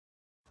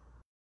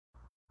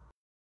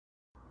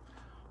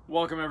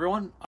Welcome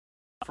everyone, I'm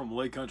from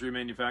Lake Country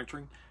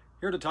Manufacturing,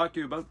 here to talk to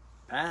you about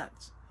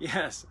pads,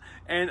 yes,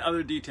 and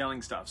other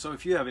detailing stuff. So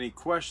if you have any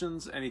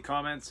questions, any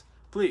comments,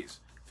 please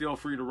feel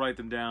free to write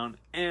them down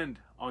and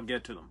I'll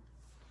get to them.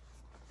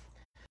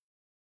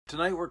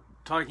 Tonight we're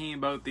talking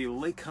about the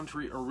Lake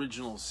Country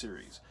Original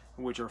series,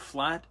 which are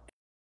flat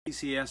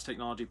CCS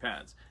technology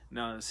pads.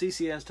 Now the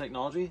CCS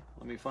technology,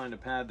 let me find a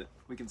pad that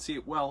we can see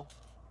it well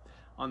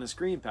on the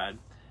screen pad.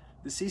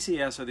 The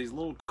CCS are these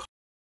little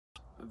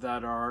columns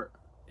that are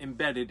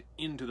embedded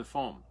into the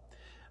foam.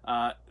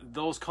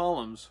 Those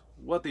columns,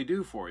 what they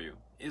do for you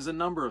is a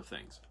number of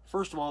things.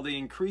 First of all, they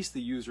increase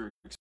the user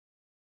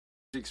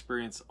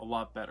experience a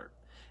lot better.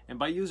 And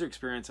by user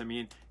experience, I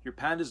mean your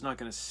pad is not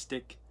going to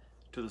stick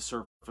to the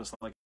surface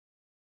like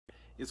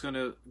it's going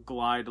to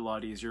glide a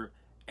lot easier,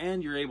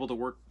 and you're able to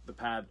work the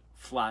pad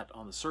flat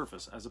on the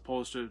surface as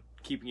opposed to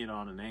keeping it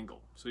on an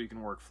angle, so you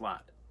can work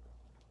flat.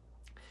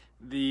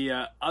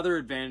 The other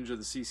advantage of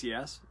the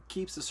CCS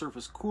keeps the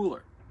surface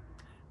cooler,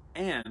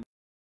 and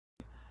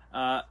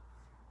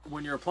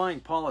when you're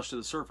applying polish to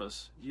the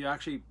surface, you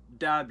actually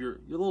dab your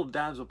little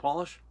dabs of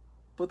polish,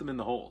 put them in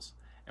the holes.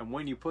 And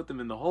when you put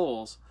them in the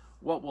holes,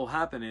 what will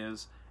happen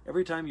is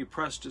every time you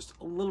press just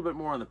a little bit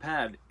more on the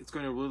pad, it's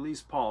going to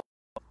release polish,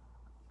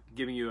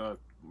 giving you a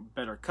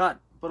better cut,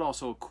 but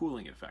also a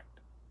cooling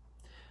effect.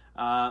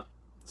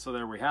 So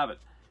there we have it.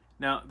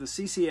 Now the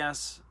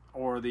CCS,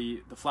 or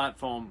the flat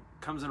foam,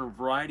 comes in a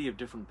variety of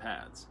different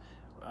pads.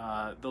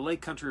 The Lake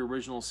Country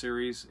Original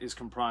series is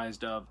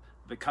comprised of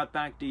the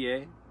Cutback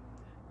DA,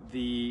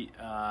 the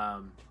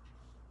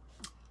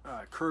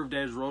curved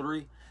edge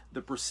rotary,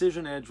 the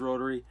precision edge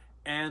rotary,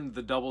 and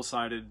the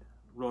double-sided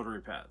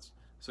rotary pads.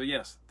 So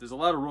yes, there's a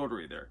lot of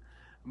rotary there,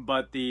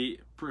 but the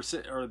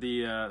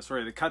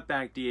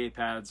Cutback DA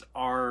pads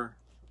are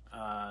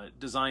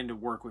designed to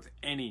work with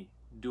any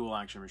dual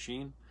action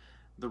machine.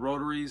 The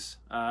rotaries,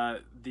 I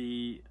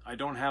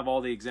don't have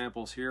all the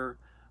examples here,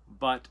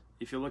 but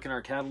if you look in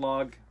our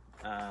catalog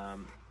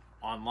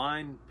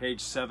online,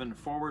 page 7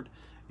 forward,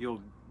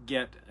 you'll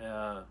get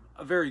a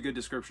very good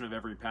description of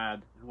every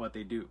pad and what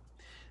they do.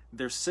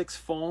 There's 6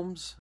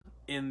 foams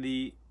in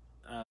the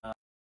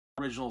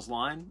Originals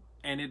line,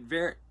 and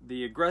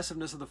the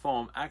aggressiveness of the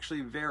foam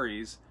actually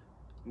varies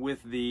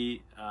with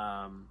the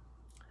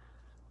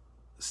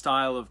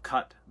style of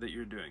cut that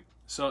you're doing.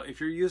 So if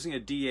you're using a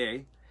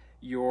DA,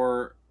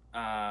 your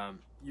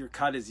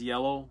cut is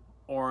yellow,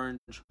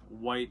 orange,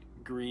 white,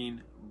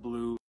 green,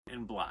 blue,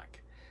 and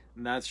black,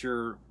 and that's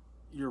your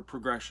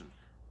progression.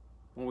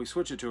 When we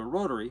switch it to a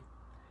rotary,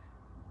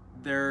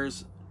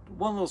 there's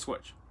one little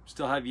switch.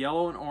 Still have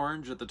yellow and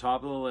orange at the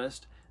top of the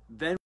list,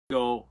 then we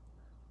go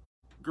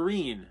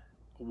green,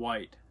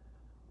 white,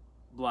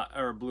 black,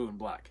 or blue and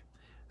black.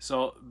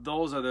 So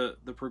those are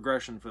the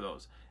progression for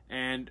those.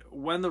 And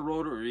when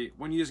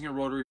using a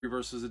rotary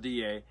versus a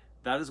DA,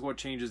 that is what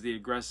changes the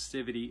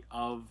aggressivity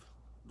of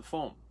the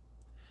foam.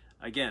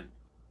 Again,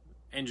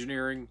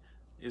 engineering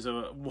is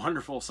a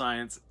wonderful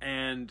science,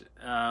 and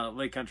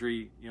Lake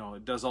Country,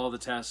 does all the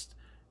tests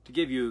to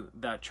give you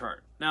that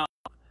chart. Now,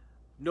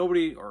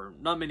 nobody, or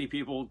not many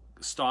people,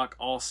 stock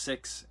all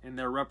 6 in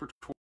their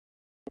repertoire.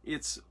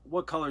 It's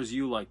what colors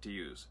you like to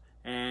use.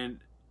 And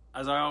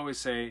as I always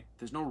say,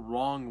 there's no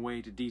wrong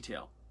way to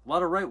detail. A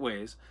lot of right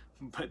ways,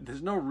 but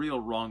there's no real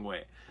wrong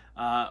way.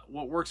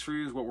 What works for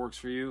you is what works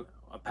for you.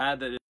 A pad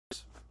that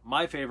is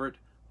my favorite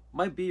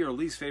might be your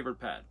least favorite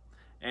pad.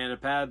 And a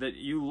pad that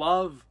you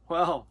love,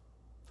 well,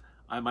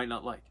 I might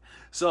not like.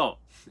 So,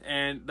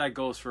 and that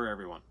goes for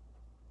everyone.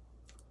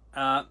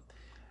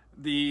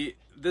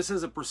 This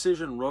is a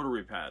precision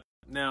rotary pad.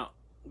 Now,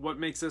 what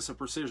makes this a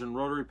precision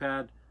rotary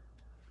pad?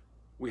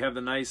 We have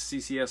the nice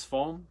CCS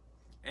foam,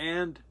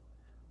 and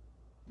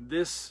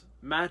this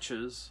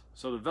matches,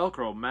 so the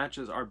Velcro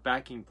matches our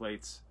backing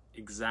plates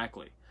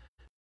exactly.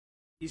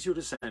 Easier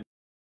to send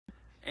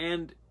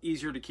and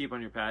easier to keep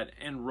on your pad,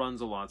 and runs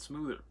a lot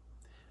smoother.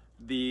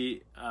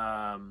 The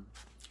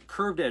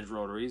curved edge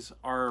rotaries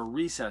are a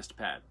recessed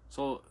pad,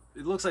 so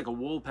it looks like a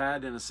wool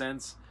pad in a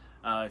sense.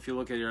 If you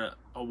look at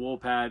a wool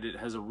pad, it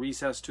has a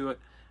recess to it,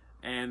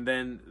 and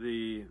then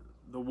the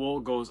wool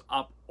goes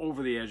up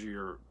over the edge of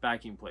your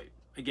backing plate.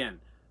 Again,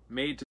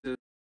 made to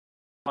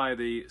by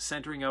the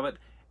centering of it,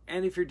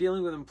 and if you're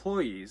dealing with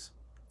employees,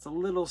 it's a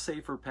little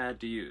safer pad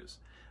to use,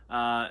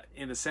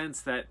 in the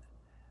sense that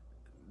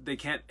they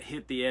can't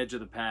hit the edge of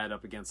the pad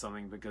up against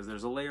something because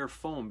there's a layer of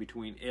foam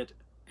between it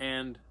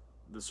and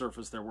the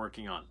surface they're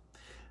working on.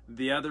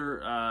 The other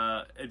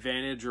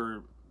advantage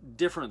or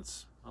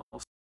difference,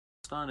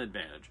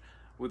 non-advantage,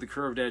 with the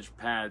curved edge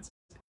pads,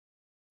 the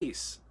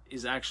face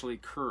is actually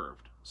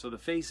curved. So the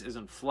face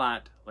isn't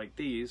flat like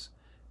these,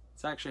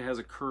 it actually has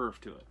a curve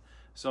to it.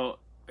 So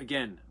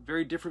again,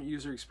 very different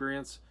user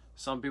experience.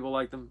 Some people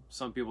like them,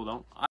 some people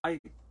don't. I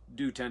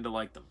do tend to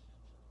like them.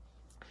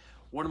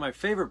 One of my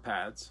favorite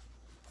pads,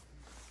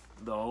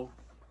 though,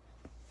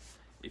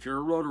 if you're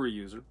a rotary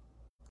user,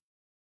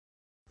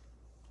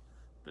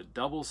 the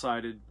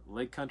double-sided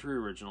Lake Country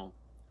Original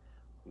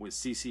with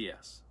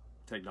CCS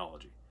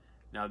technology.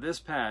 Now this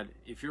pad,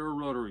 if you're a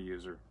rotary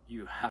user,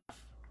 you have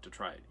to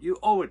try it. You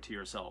owe it to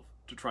yourself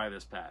to try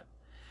this pad.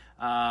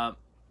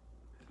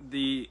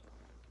 The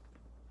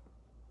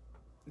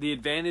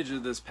advantage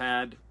of this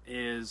pad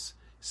is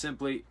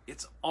simply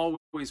it's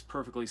always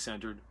perfectly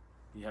centered.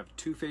 You have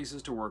two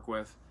faces to work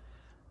with.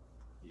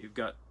 You've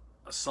got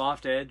a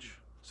soft edge,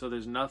 so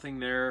there's nothing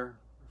there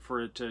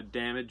for it to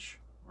damage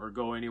or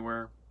go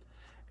anywhere.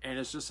 And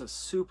it's just a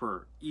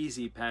super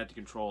easy pad to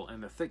control.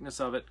 And the thickness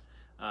of it,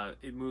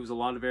 it moves a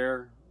lot of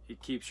air.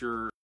 It keeps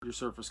your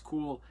surface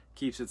cool,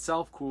 keeps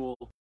itself cool,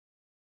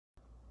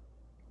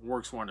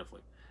 works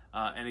wonderfully.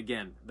 And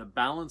again, the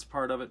balance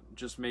part of it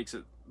just makes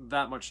it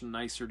that much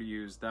nicer to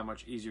use, that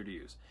much easier to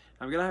use.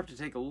 I'm gonna have to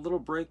take a little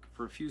break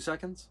for a few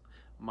seconds.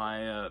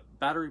 My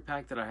battery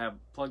pack that I have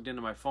plugged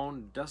into my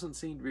phone doesn't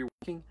seem to be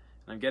working.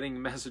 I'm getting a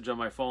message on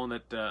my phone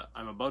that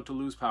I'm about to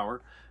lose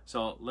power.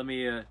 So let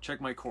me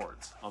check my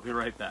cords. I'll be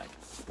right back.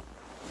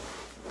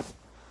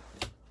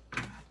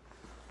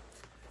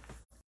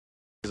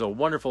 It's a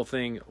wonderful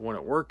thing when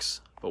it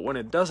works, but when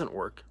it doesn't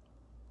work,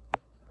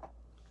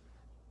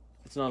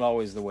 it's not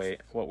always the way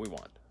what we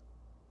want.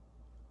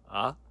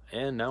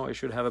 And now I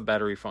should have a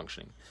battery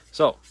functioning.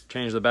 So,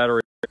 change the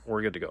battery,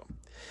 we're good to go.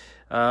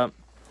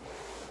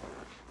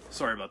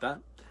 Sorry about that.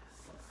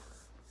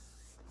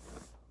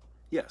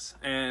 Yes,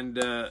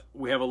 and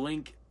we have a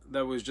link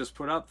that was just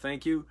put up,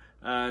 thank you,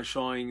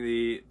 showing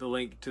the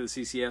link to the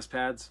CCS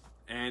pads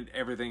and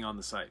everything on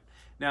the site.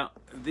 Now,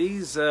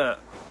 these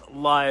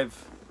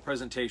live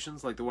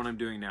presentations, like the one I'm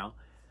doing now,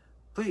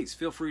 please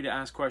feel free to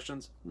ask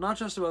questions, not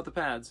just about the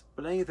pads,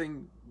 but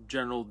anything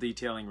general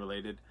detailing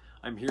related.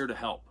 I'm here to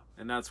help,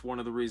 and that's one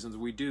of the reasons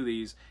we do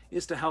these,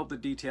 is to help the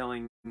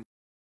detailing,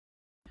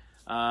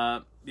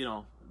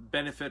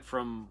 benefit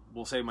from,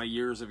 we'll say, my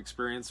years of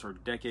experience or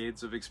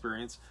decades of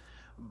experience.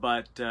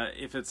 But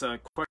if it's a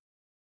question,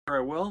 I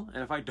will,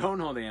 and if I don't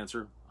know the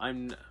answer,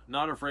 I'm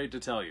not afraid to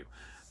tell you.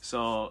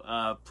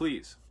 So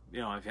please, if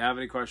you have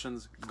any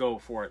questions, go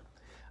for it.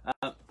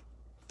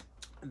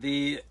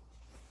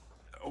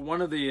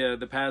 One of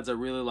the pads I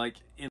really like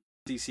in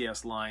the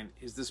CCS line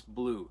is this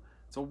blue.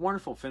 It's a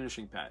wonderful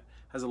finishing pad.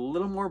 Has a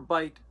little more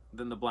bite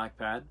than the black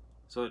pad,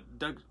 so it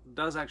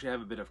does actually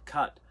have a bit of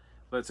cut,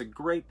 but it's a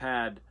great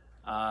pad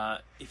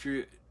if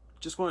you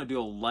just want to do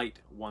a light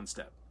one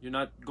step. You're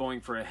not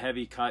going for a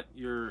heavy cut.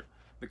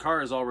 The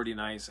car is already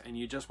nice, and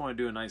you just want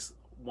to do a nice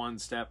one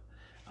step,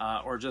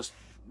 or just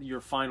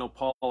your final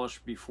polish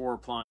before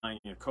applying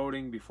a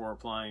coating, before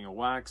applying a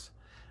wax.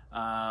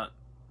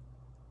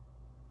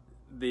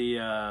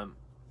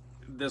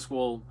 This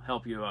will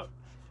help you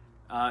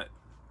out.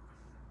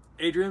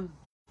 Adrian,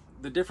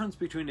 the difference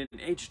between an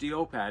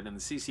HDO pad and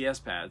the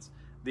CCS pads,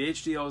 the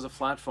HDO is a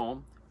flat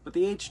foam, but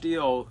the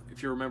HDO,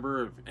 if you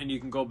remember, and you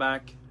can go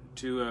back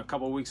to a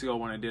couple of weeks ago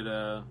when I did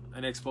an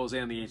expose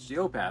on the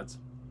HDO pads,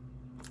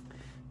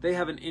 they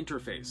have an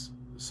interface.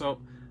 So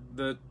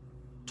the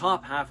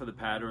top half of the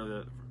pad,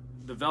 or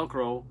the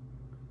Velcro,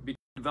 between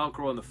the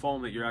Velcro and the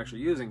foam that you're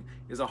actually using,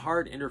 is a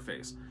hard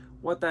interface.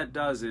 What that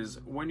does is,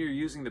 when you're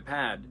using the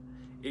pad,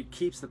 it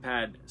keeps the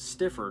pad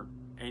stiffer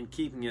and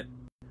keeping it,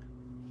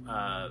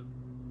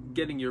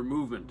 getting your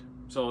movement.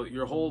 So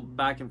your whole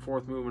back and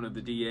forth movement of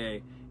the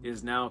DA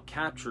is now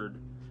captured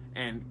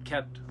and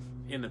kept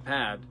in the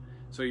pad,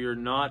 so you're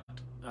not,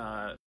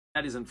 that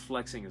isn't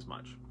flexing as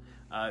much.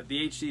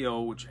 The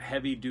HDO, which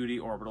heavy duty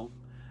orbital,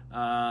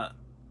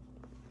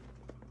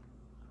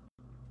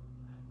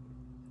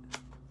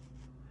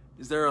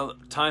 is there a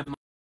timeline?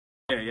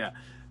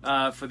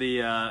 For the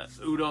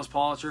Udos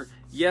polisher,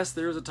 yes,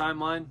 there is a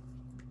timeline,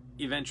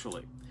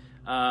 eventually.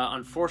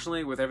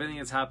 Unfortunately, with everything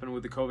that's happened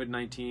with the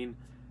COVID-19,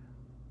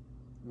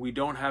 we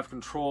don't have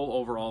control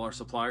over all our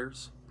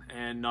suppliers,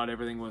 and not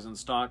everything was in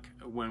stock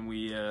when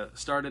we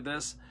started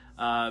this,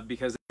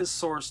 because it is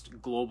sourced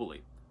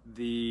globally.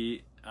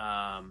 The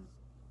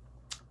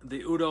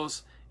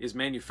Udos is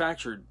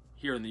manufactured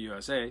here in the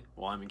USA.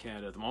 Well, I'm in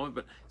Canada at the moment,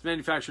 but it's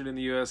manufactured in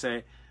the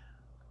USA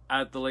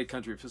at the Lake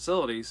Country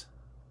facilities,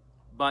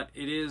 but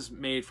it is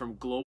made from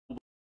global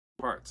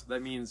parts.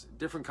 That means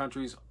different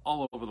countries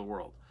all over the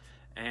world.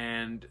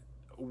 And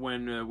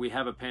when we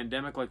have a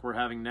pandemic like we're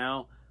having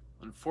now,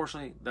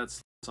 unfortunately, that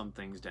slows some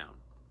things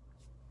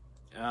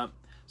down.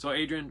 So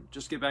Adrian,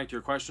 just get back to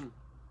your question.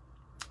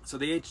 So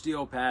the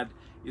HDO pad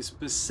is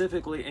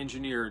specifically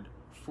engineered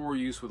for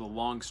use with a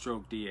long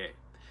stroke DA.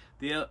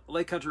 The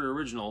Lake Country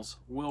Originals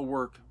will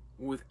work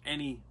with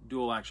any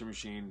dual action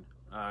machine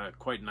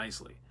quite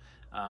nicely.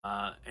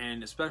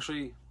 And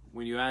especially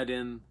when you add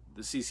in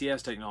the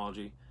CCS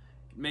technology,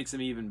 it makes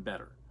them even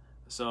better.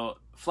 So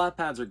flat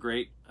pads are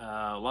great.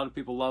 A lot of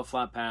people love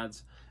flat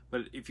pads,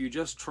 but if you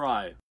just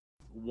try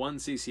one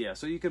CCS,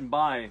 so you can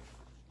buy,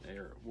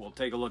 here, we'll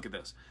take a look at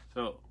this.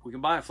 So we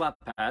can buy a flat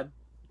pad,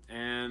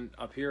 and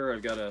up here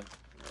I've got I'll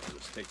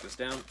just take this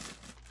down.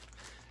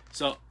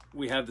 So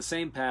we have the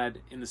same pad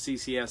in the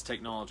CCS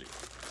technology.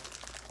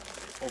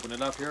 Open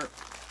it up here.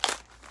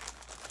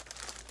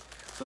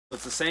 So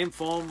it's the same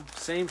foam,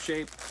 same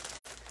shape.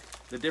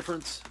 The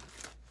difference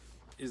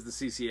is the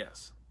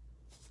CCS.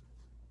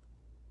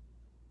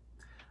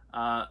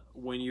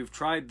 When you've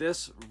tried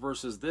this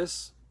versus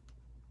this,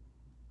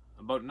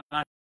 about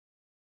 9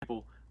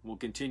 people will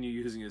continue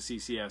using a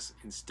CCS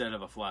instead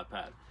of a flat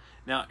pad.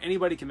 Now,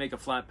 anybody can make a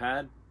flat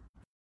pad.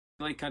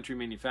 Lake Country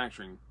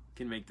Manufacturing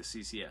can make the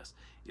CCS.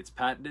 It's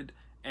patented,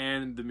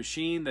 and the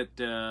machine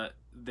that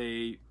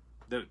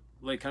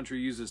Lake Country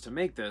uses to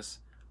make this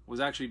was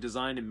actually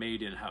designed and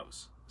made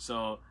in-house.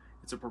 So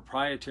it's a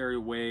proprietary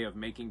way of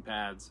making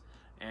pads,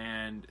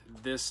 and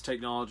this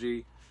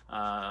technology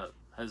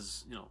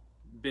has, you know,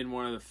 been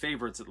one of the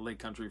favorites at Lake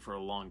Country for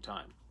a long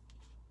time.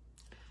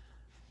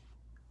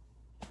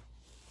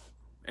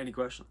 Any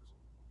questions?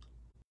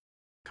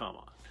 Come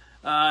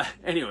on.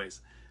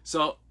 Anyways,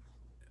 so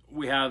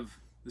we have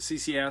the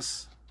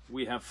CCS,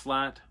 we have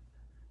flat,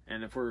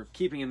 and if we're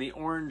keeping in the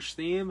orange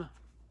theme,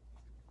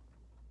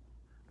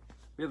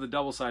 we have the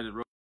double-sided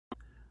rotor.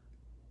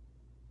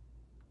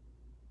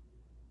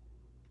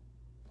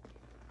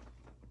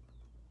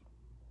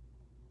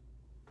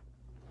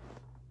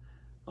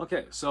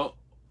 Okay, so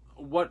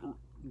what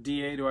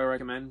DA do I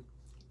recommend?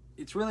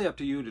 It's really up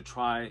to you to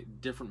try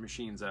different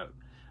machines out.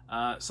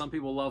 Some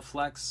people love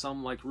Flex,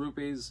 some like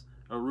Rupes,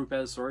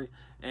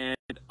 and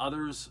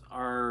others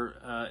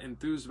are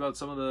enthused about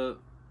some of the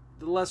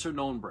lesser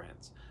known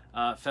brands.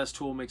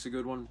 Festool makes a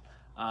good one,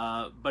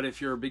 but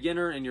if you're a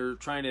beginner and you're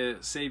trying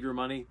to save your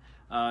money,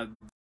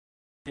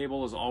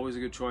 cable is always a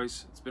good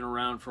choice. It's been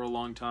around for a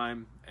long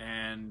time,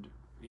 and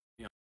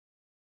you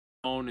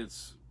know,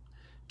 it's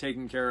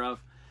taken care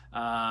of,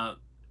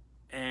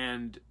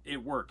 and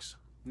it works.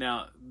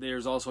 Now,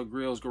 there's also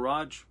Griot's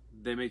Garage.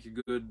 They make a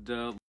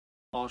good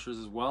polishers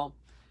as well.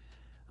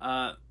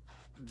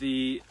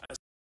 The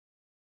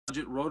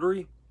budget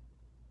rotary,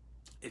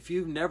 if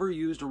you've never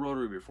used a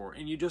rotary before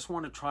and you just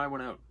want to try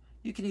one out,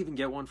 you can even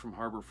get one from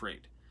Harbor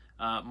Freight.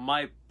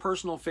 My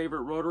personal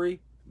favorite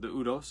rotary, the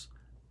Udos.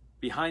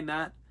 Behind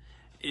that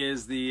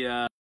is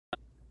the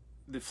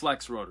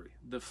Flex rotary.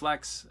 The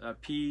Flex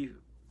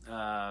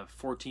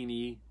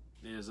P14E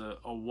is a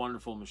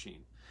wonderful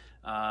machine.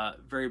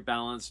 Very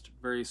balanced,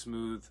 very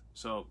smooth,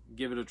 so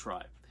give it a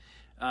try.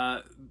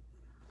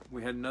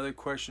 We had another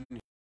question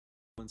here.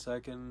 1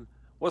 second.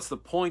 What's the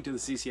point of the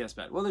CCS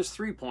pad? Well, there's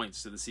 3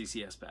 points to the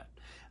CCS pad.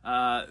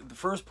 The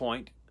first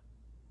point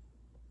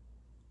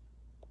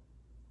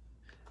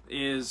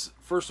is,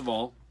 first of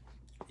all,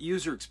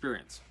 user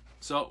experience.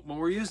 So when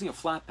we're using a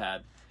flat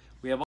pad,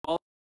 we have all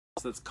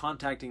that's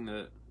contacting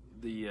the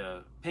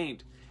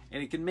paint,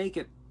 and it can make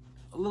it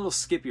a little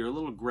skippy or a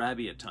little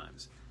grabby at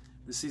times.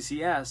 The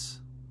CCS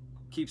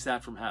keeps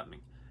that from happening.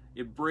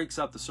 It breaks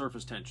up the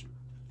surface tension.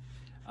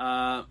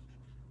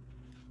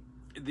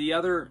 The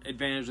other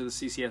advantage of the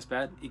CCS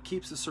pad, it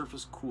keeps the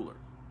surface cooler.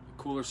 A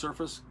cooler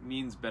surface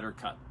means better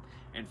cut.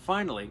 And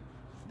finally,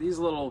 these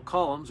little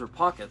columns or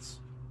pockets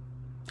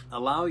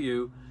allow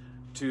you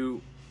to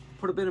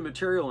put a bit of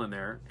material in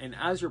there, and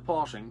as you're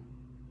polishing,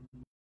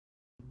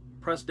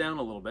 press down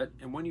a little bit,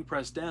 and when you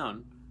press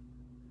down,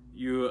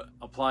 you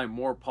apply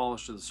more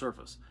polish to the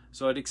surface.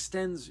 So it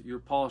extends your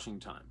polishing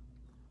time.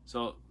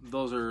 So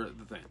those are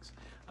the things.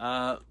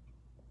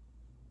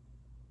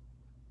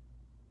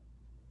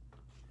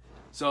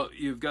 So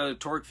you've got a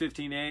Torque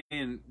 15A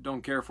and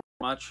don't care for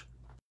much.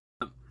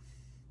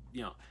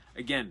 You know,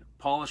 again,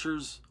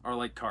 polishers are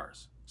like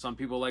cars. Some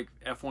people like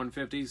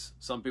F-150s,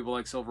 some people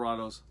like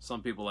Silverados,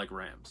 some people like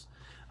Rams.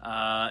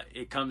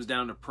 It comes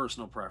down to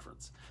personal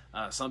preference.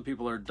 Some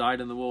people are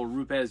dyed-in-the-wool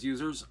Rupes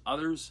users.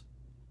 Others,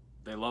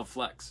 they love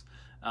Flex.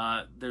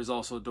 There's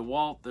also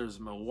DeWalt, there's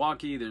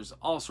Milwaukee, there's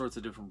all sorts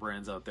of different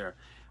brands out there.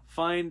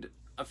 Find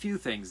a few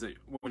things that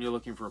when you're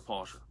looking for a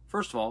polisher.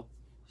 First of all,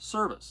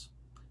 service.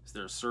 Is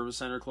there a service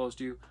center close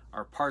to you?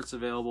 Are parts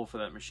available for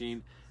that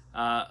machine?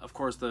 Of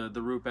course, the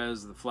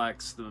Rupes, the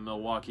Flex, the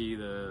Milwaukee,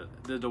 the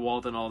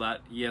DeWalt and all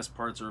that, yes,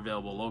 parts are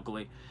available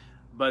locally.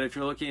 But if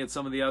you're looking at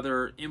some of the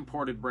other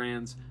imported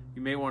brands,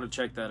 you may want to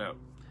check that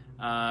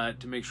out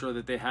to make sure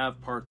that they have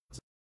parts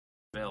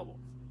available.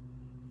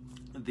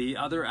 The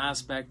other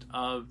aspect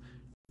of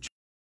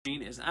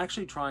machine is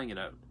actually trying it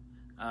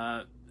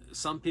out.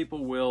 Some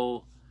people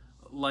will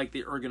like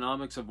the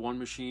ergonomics of one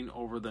machine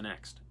over the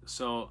next.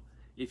 So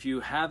if you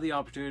have the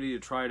opportunity to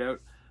try it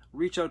out,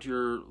 reach out to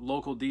your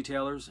local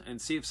detailers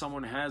and see if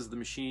someone has the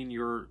machine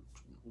you're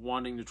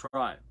wanting to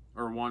try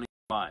or wanting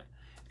to buy,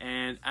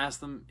 and ask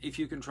them if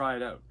you can try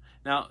it out.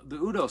 Now, the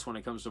Udos, when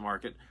it comes to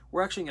market,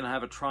 we're actually going to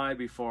have a try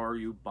before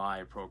you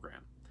buy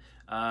program,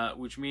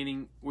 which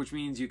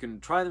means you can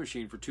try the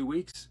machine for 2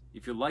 weeks.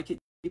 If you like it,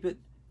 keep it.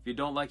 If you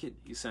don't like it,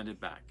 you send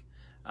it back.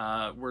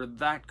 We're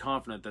that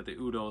confident that the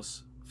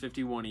Udos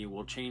 51E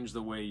will change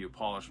the way you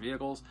polish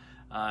vehicles.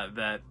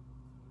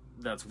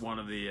 That's one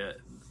of the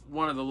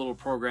little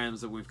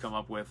programs that we've come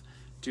up with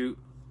to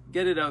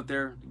get it out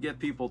there, to get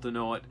people to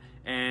know it,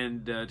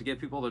 and to get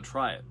people to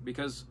try it.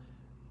 Because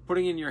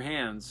putting it in your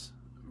hands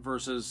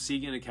versus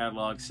seeing it in a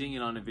catalog, seeing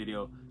it on a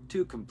video,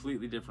 2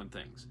 completely different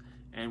things.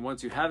 And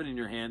once you have it in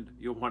your hand,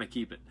 you'll want to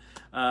keep it.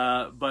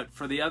 But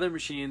for the other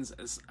machines,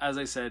 as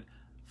I said,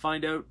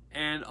 find out,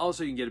 and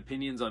also you can get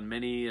opinions on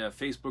many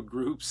Facebook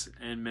groups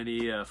and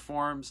many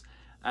forums.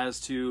 as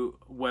to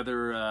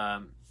whether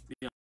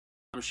the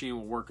machine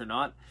will work or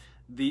not.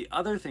 The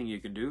other thing you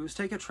can do is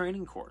take a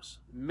training course.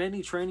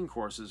 Many training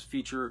courses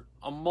feature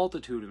a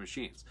multitude of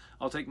machines.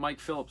 I'll take Mike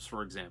Phillips,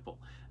 for example,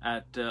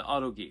 at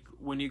AutoGeek.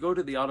 When you go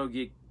to the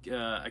AutoGeek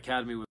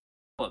Academy with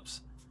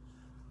Phillips,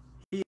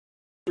 he has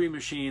every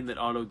machine that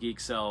AutoGeek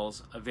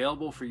sells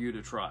available for you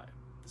to try.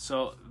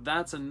 So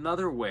that's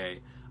another way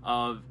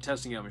of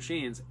testing out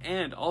machines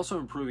and also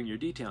improving your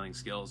detailing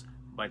skills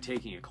by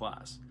taking a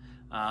class.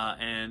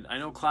 And I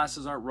know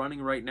classes aren't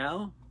running right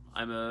now.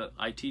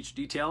 I teach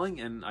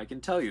detailing, and I can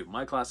tell you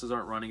my classes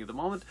aren't running at the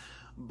moment,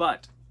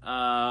 but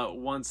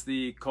once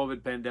the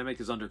COVID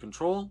pandemic is under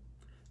control,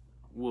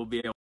 we'll be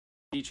able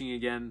to teaching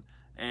again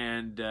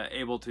and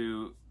able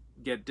to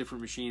get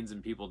different machines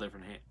in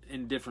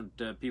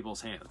different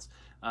people's hands.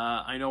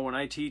 I know when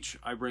I teach,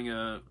 I bring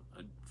a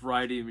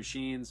variety of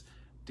machines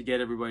to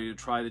get everybody to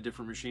try the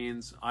different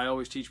machines. I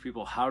always teach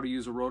people how to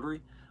use a rotary.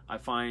 I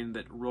find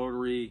that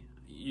rotary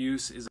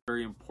use is a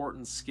very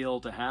important skill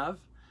to have.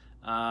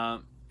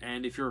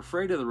 And if you're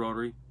afraid of the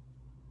rotary,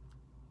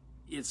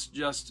 it's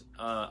just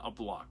a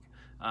block.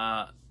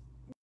 Once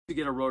you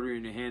get a rotary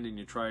in your hand and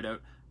you try it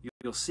out,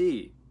 you'll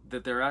see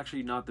that they're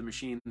actually not the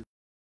machine they're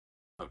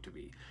out to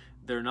be.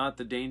 They're not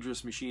the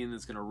dangerous machine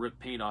that's going to rip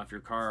paint off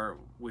your car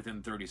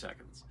within 30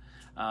 seconds.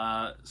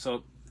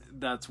 So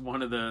that's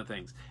one of the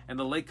things. And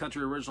the Lake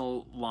Country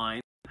Original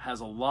line has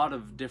a lot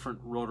of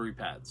different rotary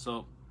pads.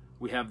 So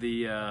we have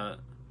the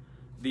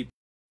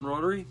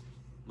rotary,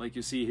 like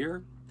you see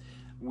here.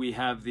 We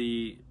have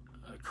the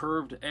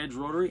curved edge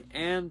rotary,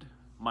 and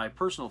my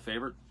personal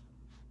favorite,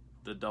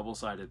 the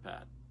double-sided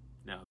pad.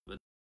 Now, the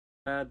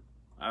pad,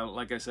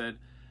 like I said,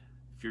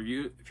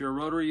 if you're a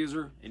rotary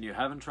user and you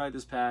haven't tried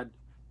this pad,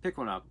 pick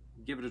one up,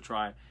 give it a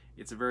try.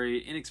 It's a very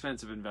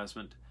inexpensive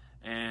investment,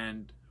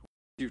 and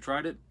if you've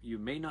tried it, you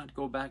may not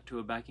go back to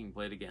a backing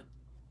blade again.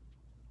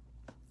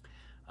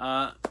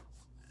 Do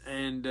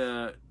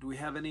we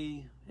have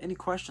any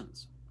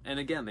questions? And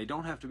again, they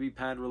don't have to be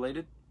pad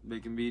related. They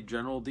can be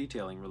general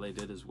detailing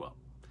related as well.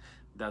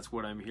 That's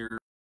what I'm here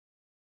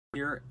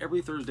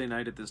every Thursday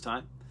night at this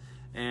time,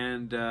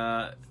 and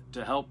to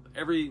help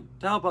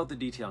out the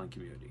detailing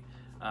community,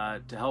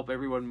 to help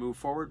everyone move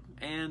forward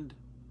and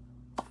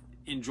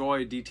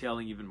enjoy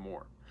detailing even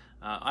more.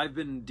 I've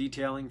been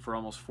detailing for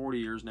almost 40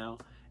 years now,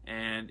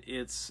 and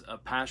it's a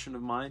passion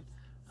of mine.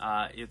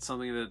 It's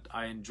something that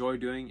I enjoy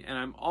doing, and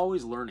I'm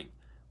always learning.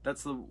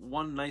 That's the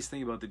one nice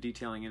thing about the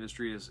detailing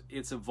industry, is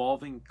it's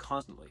evolving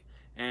constantly.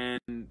 And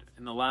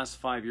in the last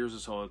 5 years or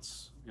so,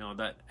 it's,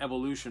 that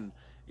evolution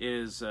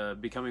is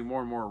becoming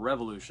more and more a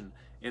revolution,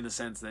 in the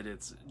sense that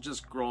it's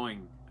just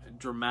growing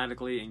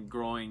dramatically and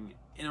growing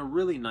in a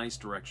really nice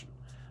direction.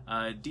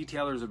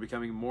 Detailers are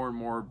becoming more and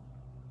more,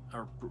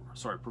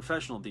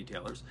 professional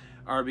detailers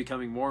are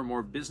becoming more and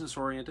more business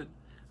oriented.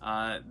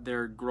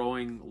 They're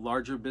growing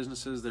larger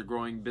businesses. They're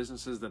growing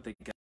businesses that they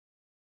can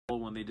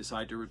when they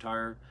decide to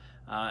retire,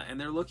 and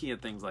they're looking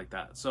at things like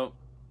that. So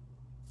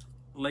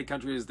Lake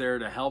Country is there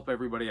to help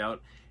everybody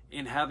out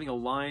in having a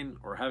line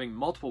or having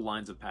multiple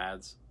lines of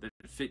pads that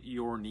fit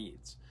your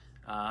needs.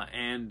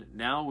 And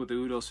now with the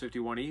UDOS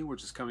 51E,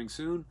 which is coming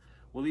soon,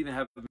 we'll even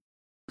have,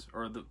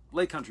 or the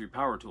Lake Country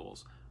Power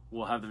Tools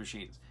will have the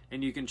machines.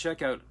 And you can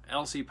check out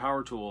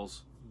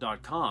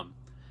lcpowertools.com.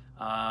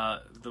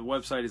 The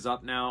website is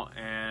up now,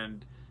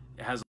 and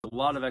it has a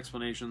lot of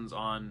explanations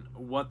on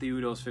what the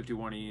UDOS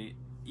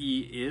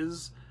 51E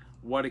is,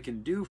 what it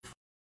can do,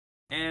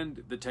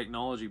 and the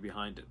technology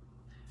behind it.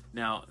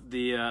 Now,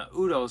 the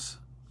UDOS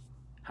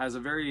has a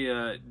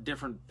very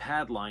different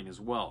pad line as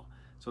well.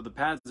 So the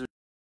pads are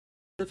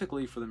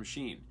specifically for the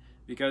machine,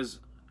 because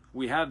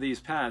we have these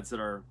pads that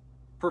are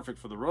perfect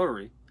for the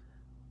rotary.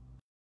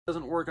 It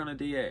doesn't work on a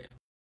DA.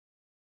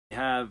 We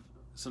have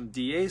some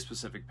DA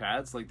specific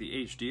pads like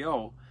the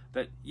HDO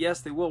that,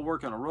 yes, they will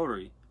work on a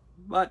rotary,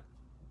 but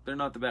they're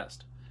not the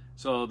best.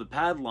 So the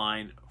pad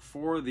line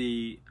for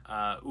the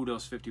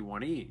UDOS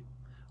 51E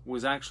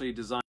was actually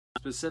designed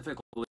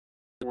specifically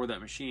for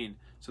that machine,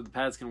 so the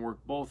pads can work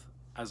both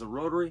as a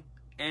rotary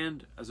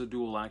and as a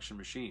dual action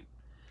machine.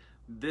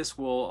 This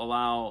will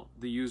allow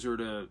the user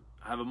to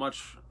have a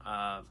much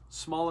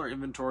smaller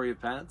inventory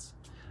of pads.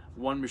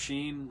 One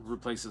machine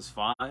replaces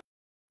 5,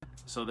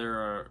 so there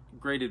are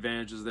great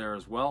advantages there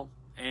as well.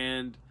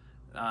 And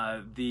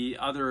the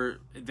other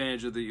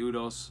advantage of the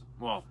UDOS,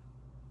 well,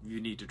 you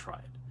need to try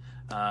it.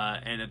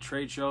 And at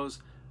trade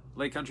shows,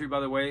 Lake Country, by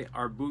the way,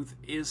 our booth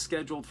is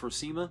scheduled for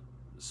SEMA.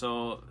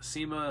 So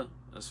SEMA,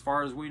 as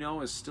far as we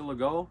know, is still a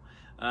go.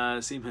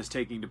 SEMA is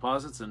taking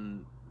deposits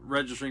and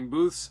registering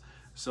booths.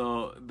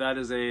 So that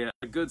is a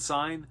good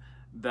sign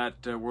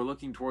that we're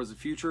looking towards the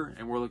future,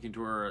 and we're looking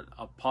toward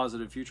a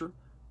positive future.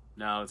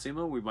 Now at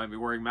SEMA, we might be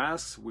wearing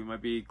masks, we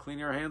might be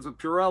cleaning our hands with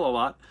Purell a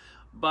lot,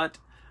 but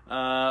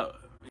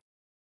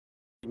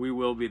we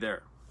will be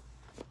there.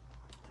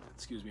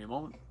 Excuse me a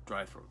moment,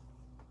 dry throat.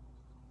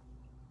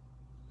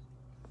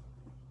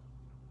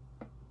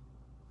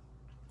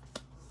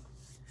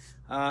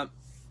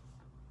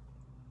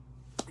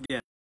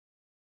 Again,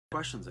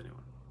 questions,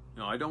 anyone?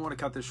 You know, I don't want to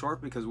cut this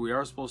short because we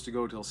are supposed to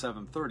go till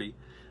 7:30,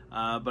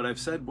 but I've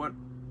said what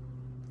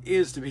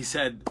is to be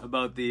said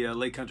about the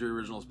Lake Country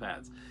Originals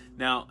pads.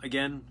 Now,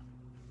 again,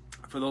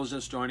 for those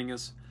just joining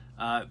us,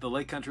 the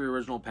Lake Country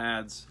Original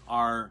pads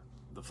are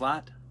the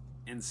flat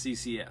and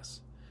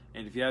CCS.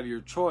 And if you have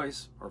your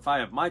choice, or if I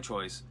have my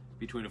choice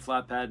between a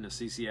flat pad and a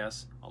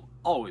CCS, I'll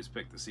always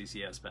pick the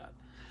CCS pad.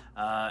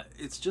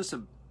 It's just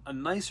a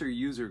nicer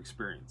user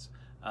experience.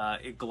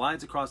 It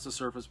glides across the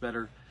surface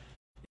better,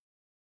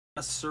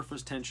 less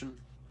surface tension,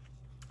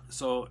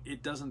 so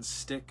it doesn't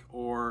stick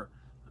or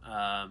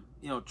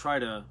you know, try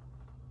to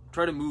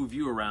move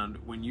you around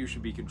when you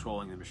should be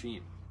controlling the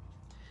machine.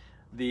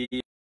 The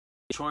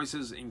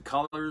choices in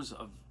colors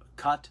of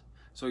cut,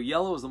 so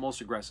yellow is the most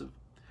aggressive,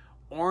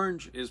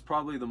 orange is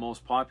probably the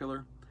most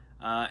popular,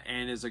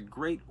 and is a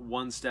great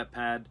one-step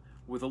pad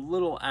with a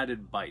little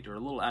added bite or a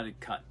little added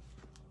cut.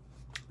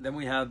 Then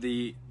we have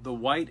the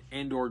white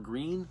and or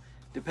green,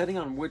 depending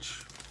on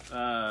which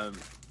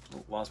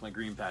lost my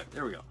green pad.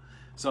 There we go.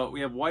 So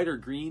we have white or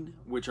green,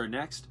 which are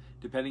next,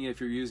 depending if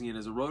you're using it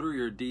as a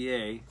rotary or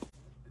DA.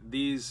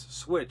 These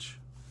switch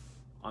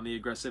on the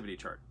aggressivity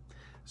chart.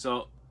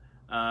 So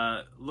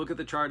look at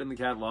the chart in the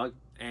catalog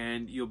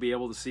and you'll be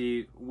able to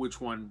see which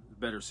one is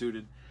better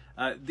suited.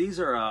 These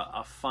are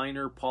a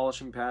finer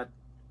polishing pad.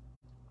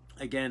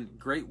 Again,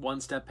 great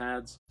one-step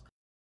pads.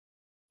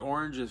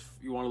 Orange if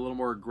you want a little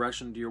more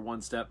aggression to your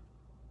one-step.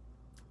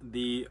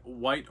 The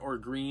white or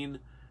green,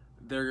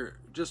 they're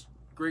just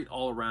great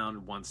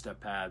all-around one-step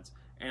pads.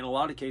 And in a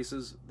lot of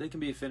cases, they can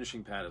be a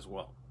finishing pad as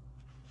well.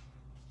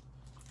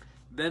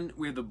 Then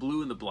we have the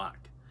blue and the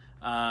black.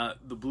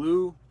 The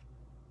blue,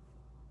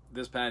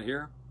 this pad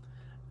here,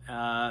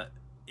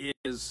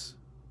 is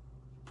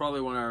probably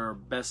one of our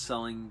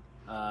best-selling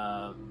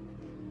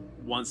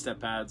one-step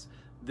pads.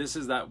 This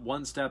is that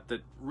one step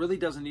that really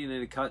doesn't need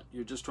any cut.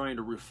 You're just trying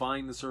to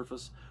refine the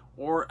surface.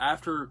 Or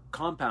after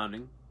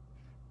compounding,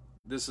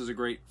 this is a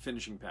great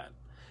finishing pad.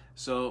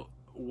 So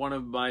one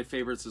of my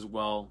favorites as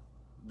well,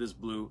 this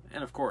blue,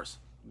 and of course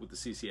with the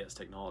CCS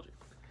technology.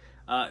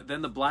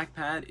 Then the black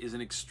pad is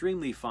an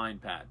extremely fine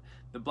pad.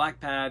 The black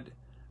pad,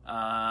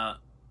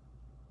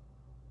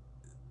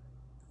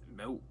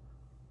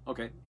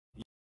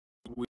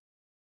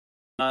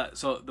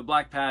 so the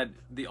black pad,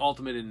 the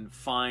ultimate in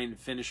fine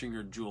finishing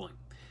or jewelling.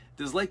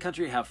 Does Lake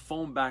Country have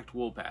foam-backed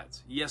wool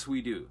pads? Yes,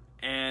 we do.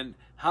 And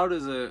how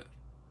does a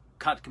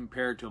cut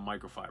compare to a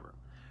microfiber?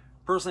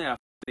 Personally, I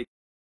think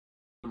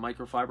a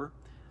microfiber,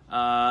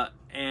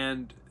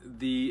 and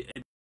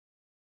it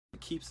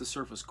keeps the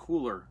surface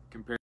cooler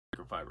compared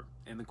to microfiber.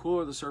 And the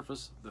cooler the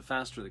surface, the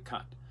faster the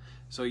cut.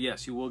 So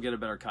yes, you will get a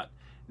better cut.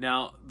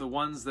 Now, the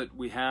ones that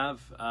we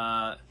have,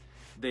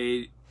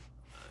 there's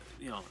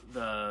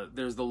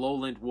the low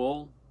lint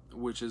wool,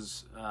 which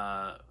is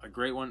a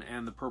great one,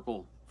 and the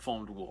purple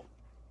foamed wool.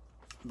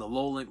 The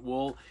low lint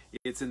wool,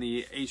 it's in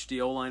the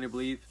HDO line, I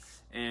believe,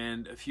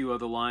 and a few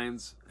other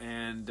lines,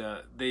 and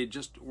they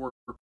just work.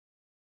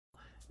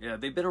 Yeah,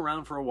 they've been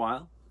around for a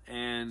while,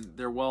 and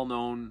they're well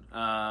known,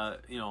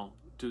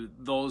 to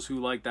those who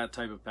like that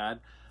type of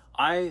pad.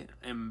 I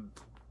am,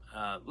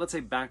 let's say,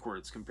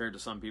 backwards compared to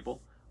some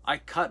people. I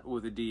cut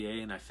with a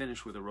DA and I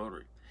finish with a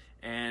rotary,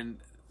 and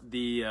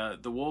the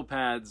wool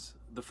pads,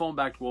 the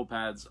foam-backed wool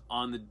pads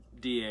on the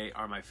DA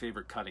are my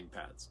favorite cutting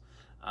pads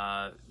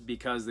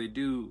because they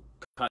do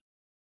cut.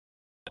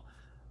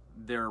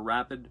 They're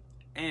rapid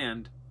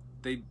and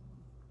they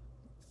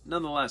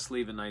nonetheless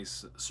leave a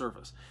nice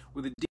surface.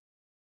 With a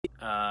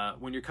DA,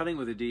 when you're cutting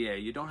with a DA,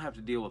 you don't have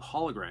to deal with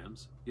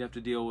holograms. You have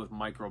to deal with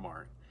micro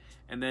marring,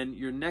 and then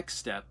your next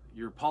step,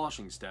 your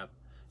polishing step,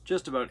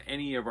 just about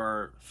any of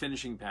our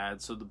finishing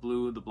pads, so the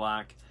blue, the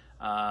black,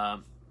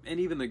 and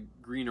even the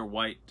green or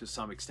white to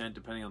some extent,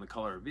 depending on the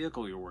color of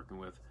vehicle you're working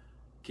with,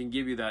 can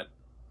give you that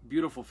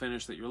beautiful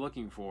finish that you're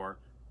looking for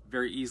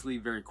very easily,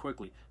 very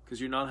quickly,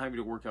 because you're not having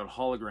to work out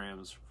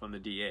holograms from the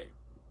DA,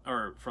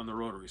 or from the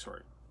rotary,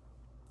 sorry.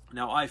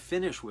 Now, I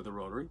finish with a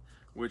rotary,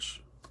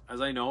 which,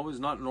 as I know, is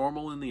not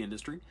normal in the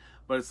industry,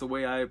 but it's the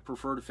way I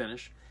prefer to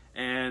finish.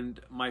 And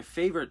my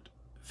favorite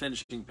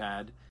finishing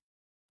pad,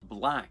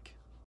 black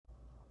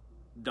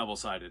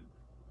double-sided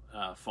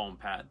foam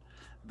pad.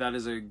 That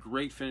is a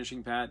great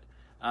finishing pad.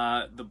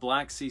 The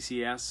black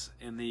CCS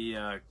in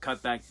the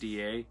Cutback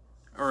DA,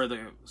 or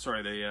the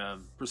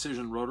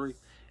Precision Rotary,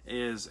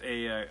 is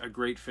a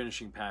great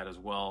finishing pad as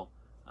well,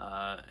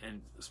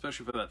 and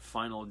especially for that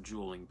final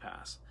jeweling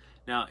pass.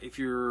 Now, if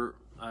you're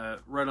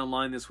read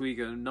online this week,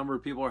 a number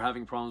of people are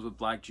having problems with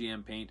black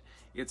GM paint.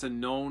 It's a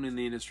known in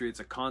the industry, it's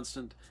a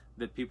constant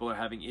that people are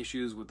having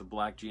issues with the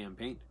black GM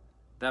paint.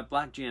 That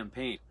black GM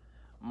paint,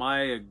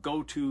 my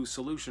go-to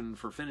solution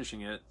for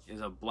finishing it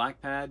is a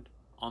black pad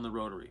on the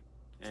rotary,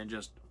 and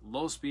just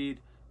low speed,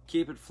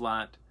 keep it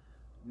flat,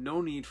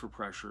 no need for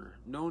pressure,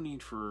 no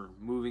need for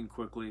moving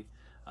quickly.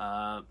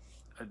 A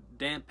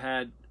damp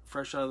pad,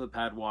 fresh out of the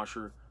pad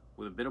washer,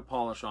 with a bit of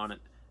polish on it,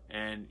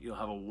 and you'll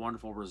have a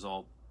wonderful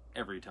result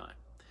every time.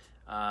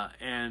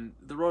 And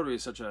the rotary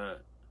is such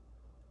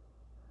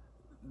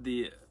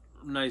the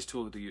nice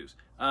tool to use.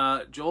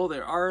 Joel,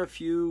 there are a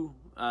few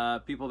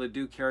people that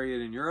do carry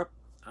it in Europe.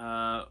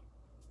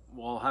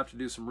 We'll have to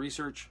do some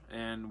research,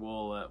 and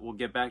we'll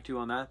get back to you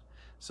on that.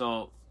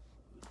 So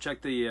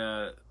check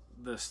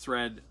this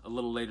thread a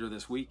little later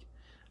this week,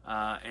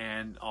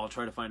 and I'll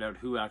try to find out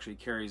who actually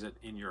carries it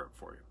in Europe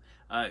for you.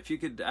 If you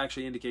could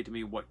actually indicate to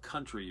me what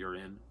country you're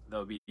in, that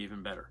would be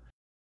even better.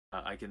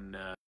 I can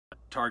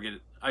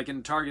target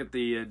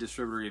the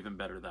distributor even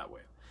better that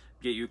way.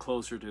 Get you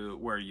closer to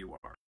where you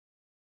are.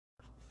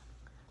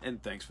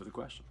 And thanks for the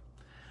question.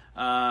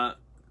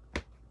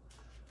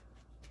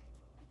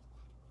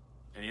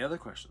 Any other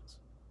questions?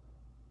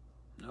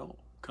 No?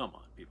 Come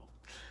on, people.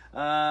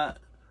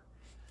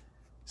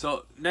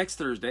 So next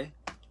Thursday,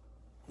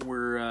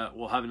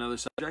 we'll have another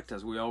subject,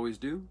 as we always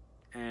do,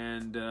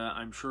 and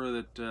I'm sure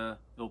that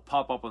it'll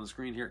pop up on the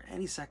screen here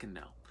any second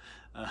now.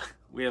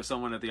 We have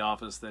someone at the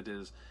office that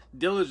is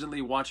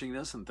diligently watching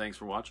this, and thanks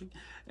for watching,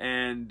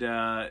 and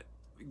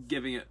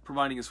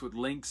providing us with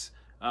links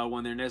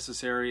when they're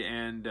necessary,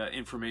 and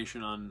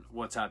information on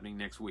what's happening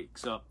next week.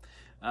 So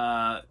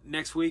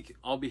next week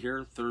I'll be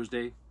here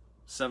Thursday,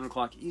 7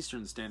 o'clock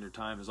Eastern Standard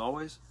Time as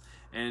always.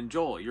 And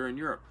Joel, you're in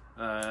Europe.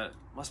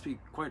 Must be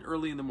quite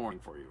early in the morning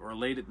for you, or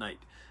late at night,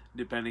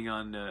 depending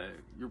on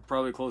you're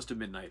probably close to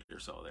midnight or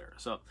so there.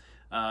 So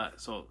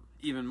so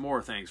even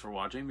more thanks for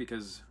watching,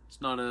 because it's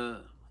not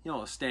a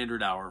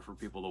standard hour for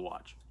people to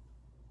watch.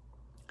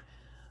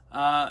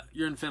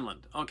 You're in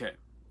Finland, okay,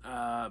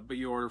 but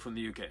you order from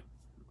the UK.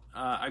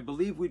 I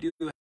believe we do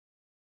have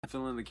a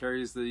Finland that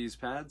carries these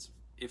pads.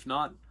 If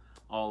not,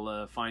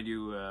 I'll find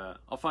you a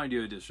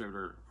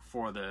distributor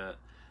for the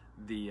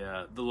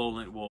low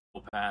lint wool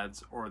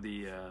pads, or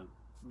the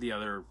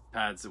other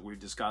pads that we've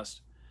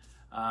discussed.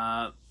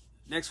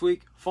 Next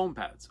week, foam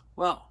pads.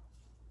 Well,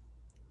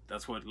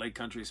 that's what Lake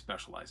Country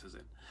specializes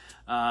in.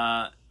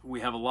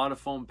 We have a lot of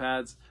foam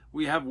pads.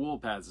 We have wool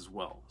pads as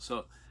well.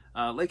 So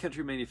Lake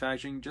Country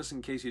Manufacturing, just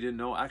in case you didn't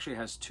know, actually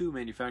has 2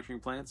 manufacturing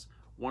plants,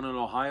 one in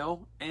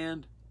Ohio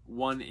and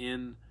one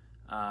in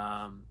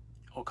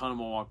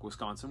Oconomowoc,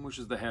 Wisconsin, which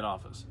is the head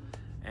office.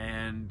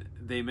 And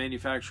they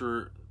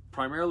manufacture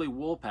primarily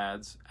wool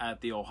pads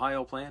at the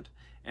Ohio plant,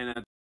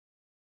 and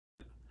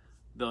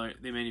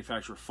they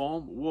manufacture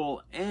foam,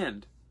 wool,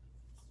 and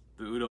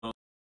the Udos.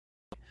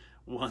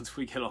 Once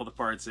we get all the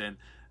parts in,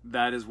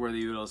 that is where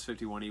the Udos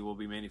 51E will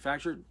be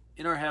manufactured,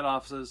 in our head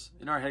offices,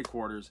 in our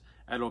headquarters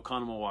at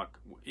Oconomowoc,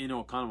 in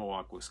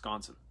Oconomowoc,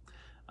 Wisconsin.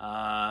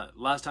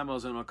 Last time I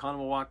was in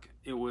Oconomowoc,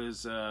 it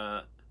was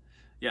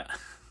yeah.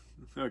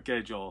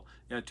 Okay, Joel.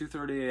 Yeah,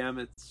 2:30 a.m.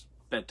 It's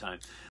bedtime.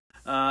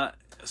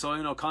 So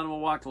in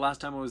Oconomowoc, the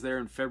last time I was there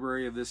in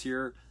February of this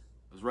year,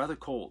 it was rather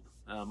cold,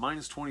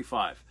 minus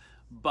 25.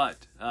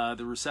 But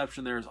the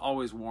reception there is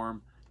always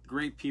warm.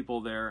 Great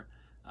people there.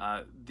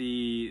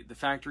 The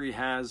factory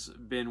has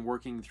been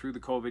working through the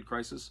COVID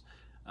crisis,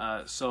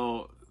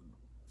 so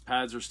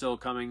pads are still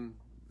coming,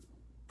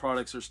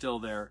 products are still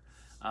there.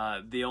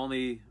 The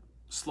only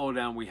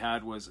slowdown we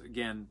had was,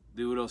 again,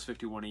 the Udos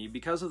 51E.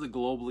 Because of the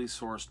globally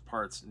sourced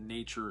parts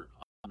nature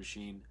of the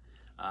machine,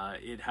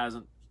 it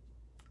hasn't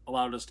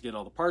allowed us to get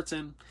all the parts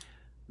in.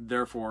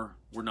 Therefore,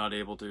 we're not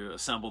able to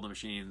assemble the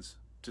machines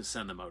to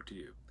send them out to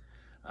you.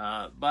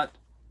 But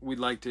we'd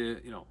like to,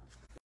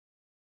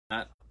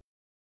 that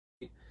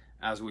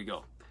as we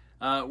go.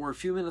 We're a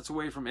few minutes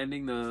away from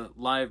ending the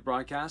live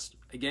broadcast.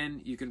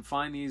 Again, you can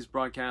find these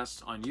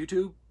broadcasts on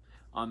YouTube,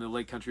 on the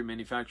Lake Country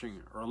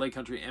Manufacturing, or Lake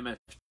Country MF.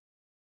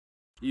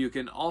 You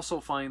can also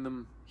find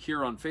them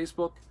here on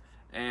Facebook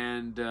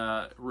and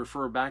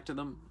refer back to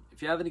them.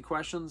 If you have any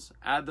questions,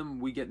 add them.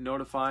 We get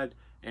notified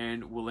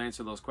and we'll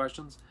answer those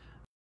questions.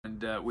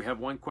 And we have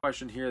one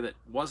question here that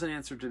wasn't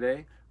answered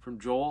today from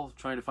Joel,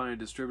 trying to find a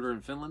distributor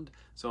in Finland.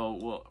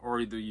 So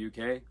or the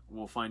UK.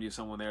 We'll find you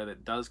someone there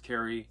that does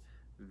carry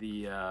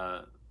the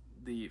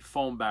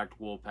foam-backed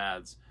wool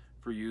pads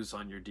for use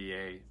on your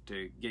DA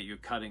to get you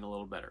cutting a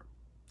little better.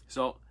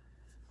 So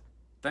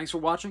thanks for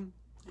watching.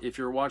 If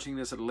you're watching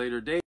this at a later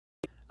date,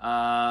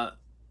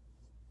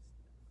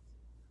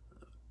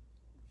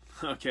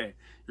 okay,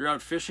 you're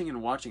out fishing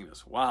and watching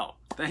this. Wow,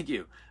 thank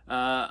you.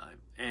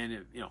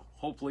 And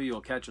hopefully you'll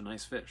catch a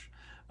nice fish.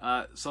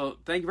 So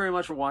thank you very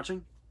much for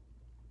watching.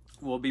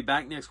 We'll be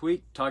back next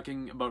week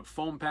talking about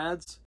foam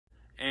pads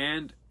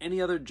and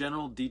any other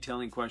general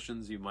detailing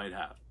questions you might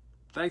have.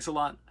 Thanks a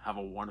lot. Have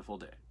a wonderful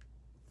day.